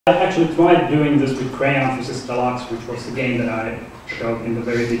I actually tried doing this with Crayon Physics Deluxe, which was the game that I showed in the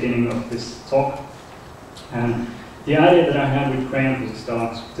very beginning of this talk. And the idea that I had with Crayon Physics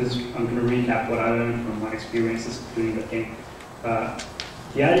Deluxe, I'm going to recap what I learned from my experiences doing that game.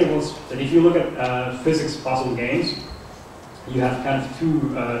 The idea was that if you look at physics puzzle games, you have kind of two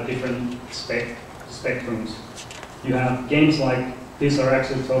different spectrums. You have games like, these are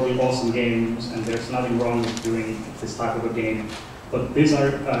actually totally awesome games, and there's nothing wrong with doing this type of a game. But these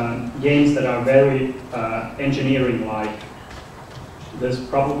are games that are very engineering-like. There's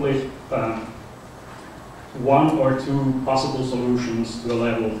probably one or two possible solutions to a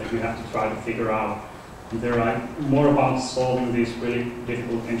level that you have to try to figure out. And they're more about solving these really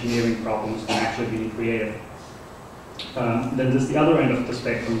difficult engineering problems than actually being creative. Then there's the other end of the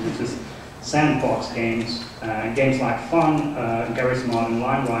spectrum, which is sandbox games. Games like Fun, Garry's Mod, and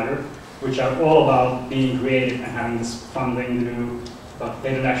Line Rider, which are all about being creative and having this fun thing to do, but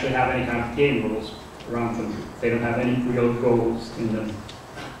they don't actually have any kind of game rules around them. They don't have any real goals in them.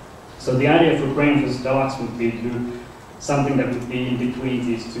 So the idea for Crayon Physics Deluxe would be to do something that would be in between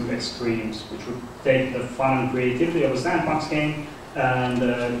these two extremes, which would take the fun and creativity of a sandbox game and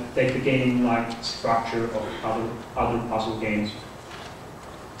take the game-like structure of other puzzle games.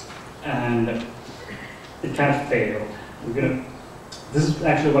 And it kind of failed. This is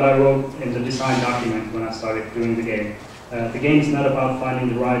actually what I wrote in the design document when I started doing the game. The game is not about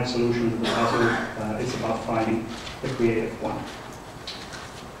finding the right solution to the puzzle, it's about finding the creative one.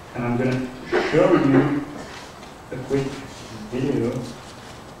 And I'm going to show you a quick video.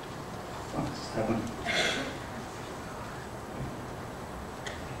 What just happened?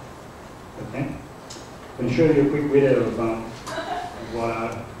 Okay. I'm going to show you a quick video about what I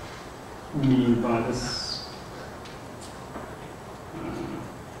mean by this.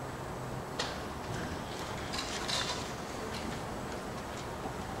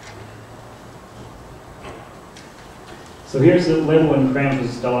 So here's a level in Crayon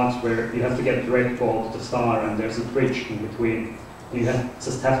Physics Deluxe where you have to get the red ball to the star, and there's a bridge in between. You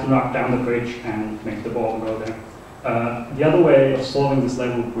just have to knock down the bridge and make the ball go there. The other way of solving this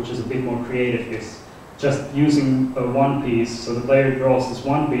level, which is a bit more creative, is just using one piece. So the player draws this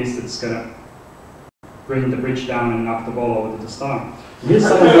one piece that's going to bring the bridge down and knock the ball over to the star. Here's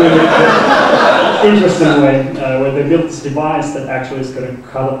something really interesting way, where they built this device that actually is going to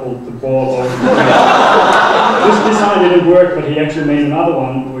catapult the ball over the bridge. This design didn't work, but he actually made another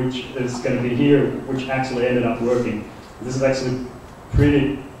one, which is going to be here, which actually ended up working. This is actually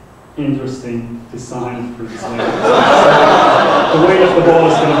pretty interesting design for this level. So the weight of the ball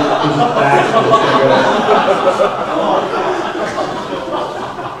is going to push it back.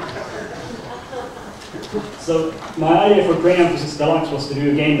 So my idea for Crayon Physics Deluxe was to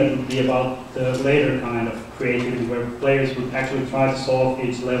do a game that would be about the later kind of creativity, where players would actually try to solve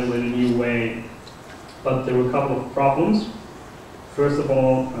each level in a new way. But there were a couple of problems. First of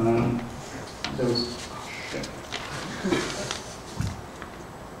all, there was...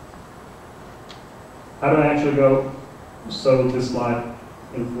 How do I actually go show this slide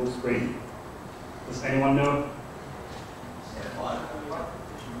in full screen? Does anyone know? F5.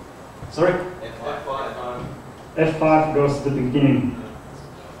 Sorry? F5. F5 goes to the beginning.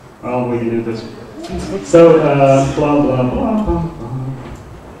 Well, we can do this. So, blah, blah, blah, blah.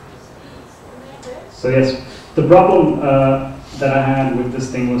 So yes, the problem that I had with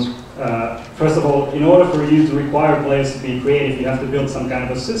this thing was, first of all, in order for you to require players to be creative, you have to build some kind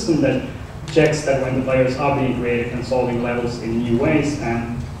of a system that checks that when the players are being creative and solving levels in new ways,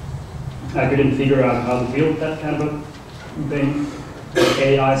 and I couldn't figure out how to build that kind of a thing, an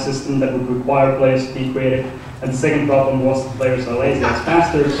AI system that would require players to be creative. And the second problem was that players are lazy as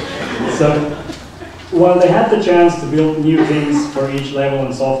bastards. So while they had the chance to build new things for each level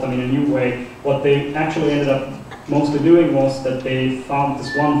and solve them in a new way, what they actually ended up mostly doing was that they found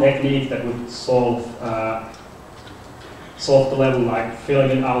this one technique that would solve the level, like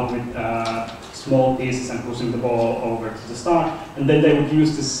filling it out with small pieces and pushing the ball over to the star. And then they would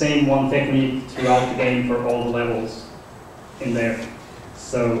use the same one technique throughout the game for all the levels in there.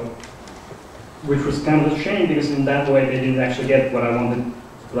 So, which was kind of a shame, because in that way they didn't actually get what I wanted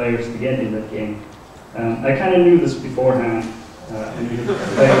players to get in that game. I kind of knew this beforehand.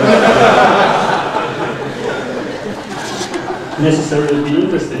 Necessarily be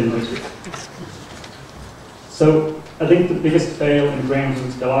interested in this. So I think the biggest fail in Crayon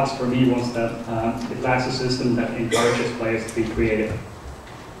Physics Deluxe for me was that it lacks a system that encourages players to be creative.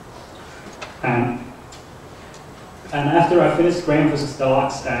 And after I finished Crayon Physics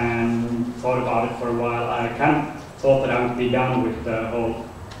Deluxe and thought about it for a while, I kind of thought that I would be done with the whole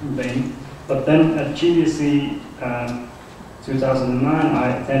thing. But then at GDC, 2009,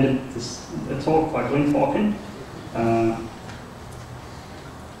 I attended a talk by Clint Hawken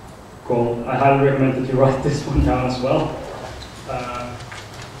called, I highly recommend that you write this one down as well.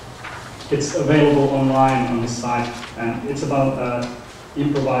 It's available online on his site, and it's about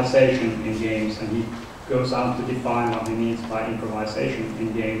improvisation in games, and he goes out to define what he means by improvisation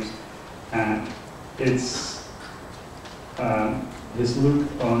in games. And it's his look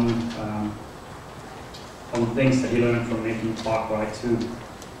on things that he learned from making Far Cry 2.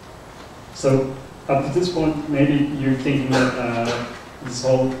 So up to this point, maybe you're thinking that this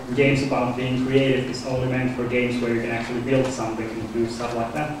whole game's about being creative is only meant for games where you can actually build something and do stuff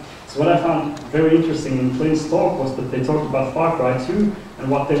like that. So what I found very interesting in Clint's talk was that they talked about Far Cry 2,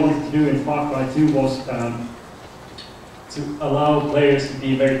 and what they wanted to do in Far Cry 2 was to allow players to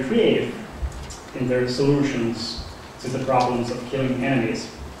be very creative in their solutions to the problems of killing enemies.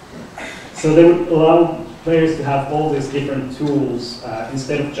 So they would allow players to have all these different tools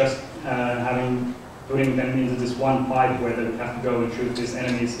instead of just putting them into this one pipe where they would have to go and shoot these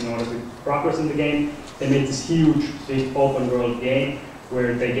enemies in order to progress in the game. They made this huge, big open world game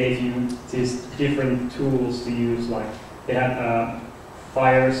where they gave you these different tools to use. Like they had a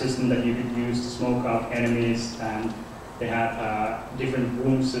fire system that you could use to smoke out enemies, and they had different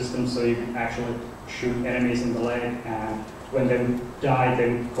wound systems so you could actually shoot enemies in the leg, and when they would die they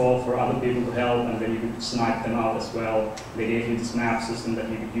would call for other people to help, and then you could snipe them out as well. They gave you this map system that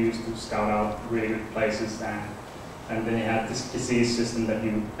you could use to scout out really good places, and then they had this disease system that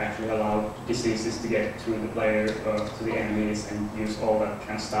you actually allowed diseases to get to the player or to the enemies and use all that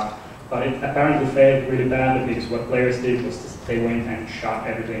kind of stuff. But it apparently failed really badly because what players did was just they went and shot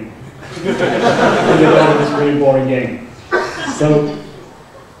everything. And they thought it was a really boring game. So,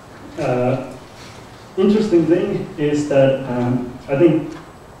 interesting thing is that I think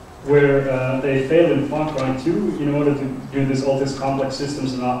where they failed in Far Cry 2 in order to do all these complex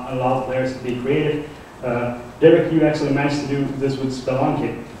systems and allow players to be creative. Derek, you actually managed to do this with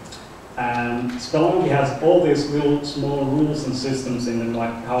Spelunky. And Spelunky has all these little small rules and systems in them,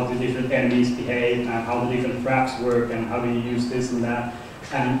 like how the different enemies behave and how the different traps work and how do you use this and that.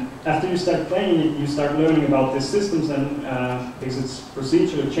 And after you start playing it, you start learning about these systems, and because it's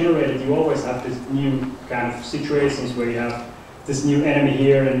procedurally generated, you always have this new kind of situations where you have this new enemy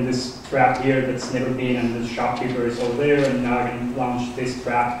here and this trap here that's never been, and the shopkeeper is over there, and now I can launch this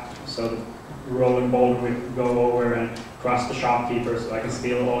trap so the rolling boulder will go over and crush the shopkeeper so I can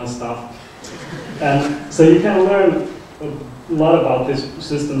steal all his stuff. And so you can learn a lot about these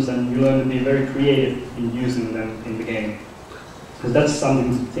systems, and you learn to be very creative in using them in the game. So that's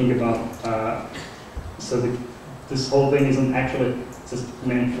something to think about. This whole thing isn't actually just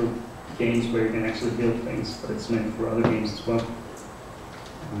meant for games where you can actually build things, but it's meant for other games as well.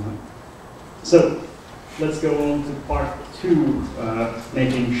 So let's go on to part 2,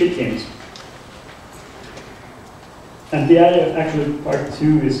 making shit games. And the idea of actually part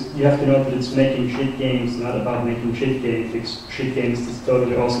 2 is you have to know that it's making shit games, not about making shit games, because shit games is a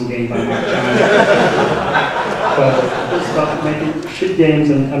totally awesome game by Mark But it's about making shit games,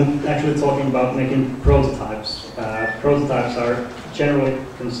 and I'm actually talking about making prototypes. Prototypes are generally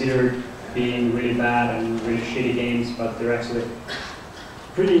considered being really bad and really shitty games, but they're actually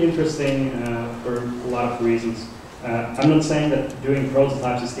pretty interesting for a lot of reasons. I'm not saying that doing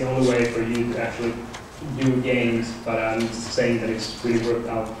prototypes is the only way for you to actually do games, but I'm just saying that it's really worked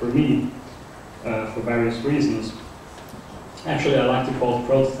out for me for various reasons. Actually, I like to call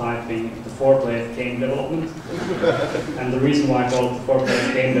prototyping the foreplay of game development. And the reason why I call it the foreplay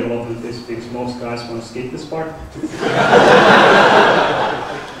of game development is because most guys want to skip this part.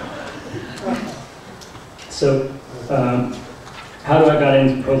 So, how do I get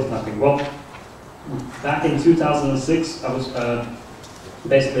into prototyping? Well, back in 2006, I was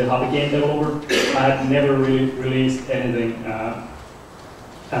basically a hobby game developer. I had never really released anything.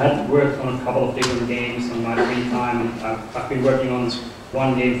 I had worked on a couple of different games on my free time, and I've been working on this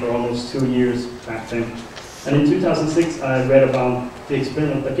one game for almost 2 years back then. And in 2006, I read about the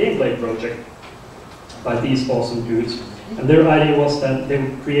Experimental Gameplay project by these awesome dudes. And their idea was that they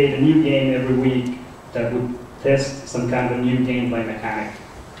would create a new game every week that would test some kind of new gameplay mechanic.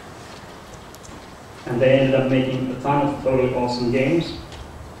 And they ended up making a ton of totally awesome games.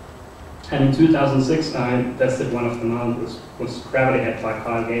 And in 2006, I tested one of them out. It was Gravity Head by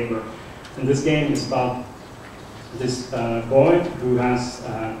Kyle Gabler. And this game is about this boy who has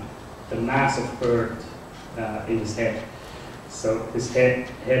the mass of Earth in his head. So his head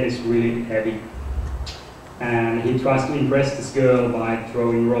is really heavy. And he tries to impress this girl by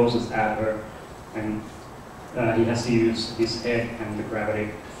throwing roses at her. And he has to use his head and the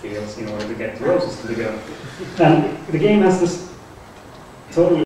gravity to fields in order to get to roses to the go. And the game has this totally